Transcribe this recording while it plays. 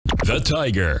The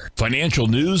Tiger Financial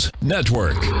News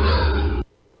Network.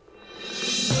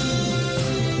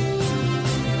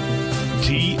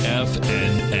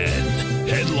 TFNN.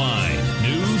 Headline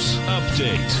News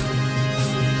Update.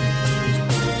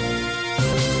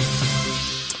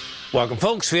 Welcome,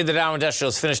 folks. We had the Dow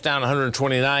Industrials finished down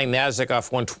 129.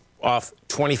 NASDAQ off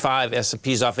 25.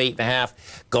 S&P's off 8.5.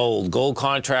 Gold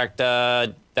contract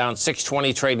down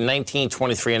 620, trading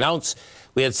 19.23 an ounce.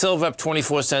 We had silver up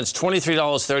 24 cents,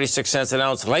 $23.36 an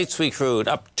ounce. Light sweet crude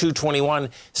up $2.21,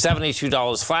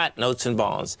 $72 flat. Notes and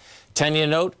bonds. 10-year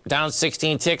note down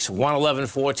 16 ticks,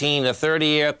 111.14. The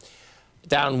 30-year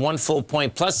down 1 full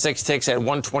point plus 6 ticks at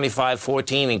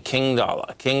 125.14. And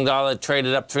King dollar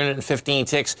traded up 315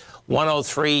 ticks,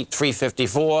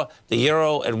 103.354. The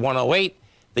euro at 108.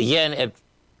 The yen at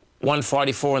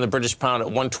 144, and the British pound at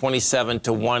 127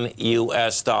 to 1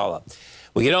 U.S. dollar.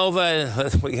 We get over,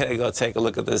 we got to go take a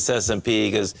look at this S&P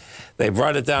because they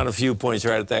brought it down a few points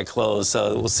right at that close.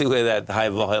 So we'll see where that high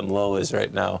volume low is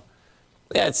right now.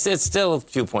 Yeah, it's still a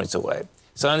few points away.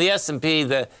 So on the S&P,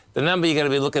 the number you're going to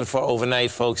be looking for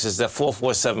overnight, folks, is the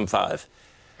 4475.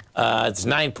 It's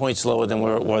 9 points lower than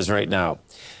where it was right now.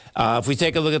 If we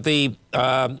take a look at the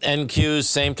NQs,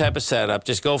 same type of setup.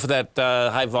 Just go for that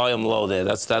high volume low there.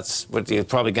 That's what you're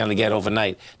probably going to get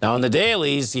overnight. Now, on the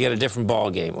dailies, you get a different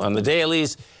ball game. On the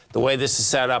dailies, the way this is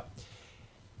set up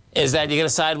is that you get a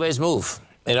sideways move.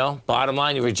 You know, bottom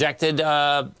line, you rejected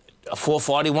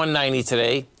 441.90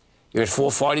 today. You're at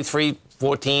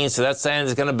 443.14, so that's saying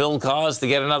it's going to build cause to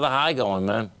get another high going,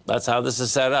 man. That's how this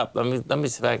is set up. Let me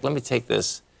take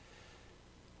this.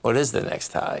 What is the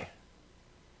next high?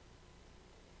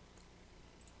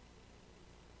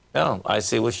 Oh, I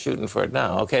see. We're shooting for it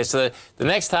now. Okay, so the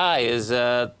next high is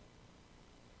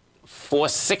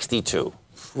 462.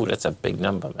 Ooh, that's a big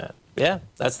number, man. Yeah,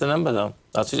 that's the number, though.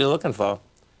 That's what you're looking for.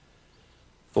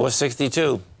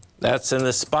 462. That's in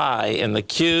the SPY. In the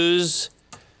Qs,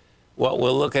 what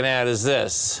we're looking at is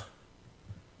this.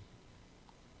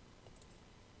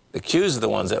 The Qs are the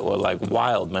ones that were, like,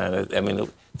 wild, man. I mean,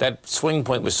 that swing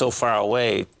point was so far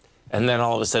away, and then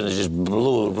all of a sudden it just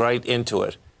blew right into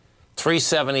it.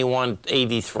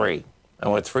 371.83,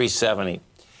 and we're at 370.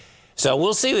 So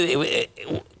we'll see.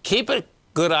 Keep a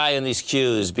good eye on these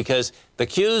Qs because the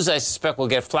Qs, I suspect, will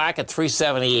get flack at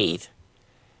 378,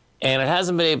 and it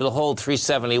hasn't been able to hold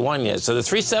 371 yet. So the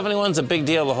 371 is a big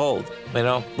deal to hold. You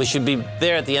know, we should be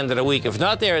there at the end of the week. If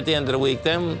not there at the end of the week,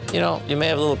 then you know you may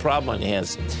have a little problem on your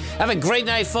hands. Have a great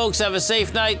night, folks. Have a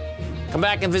safe night. Come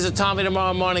back and visit Tommy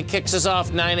tomorrow morning. Kicks us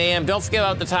off 9 a.m. Don't forget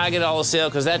about the Tiger Dollar sale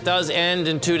because that does end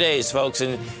in 2 days, folks.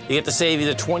 And you get to save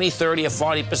either 20, 30, or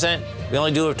 40%. We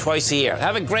only do it twice a year.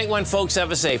 Have a great one, folks.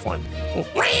 Have a safe one.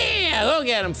 Go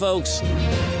get them, folks.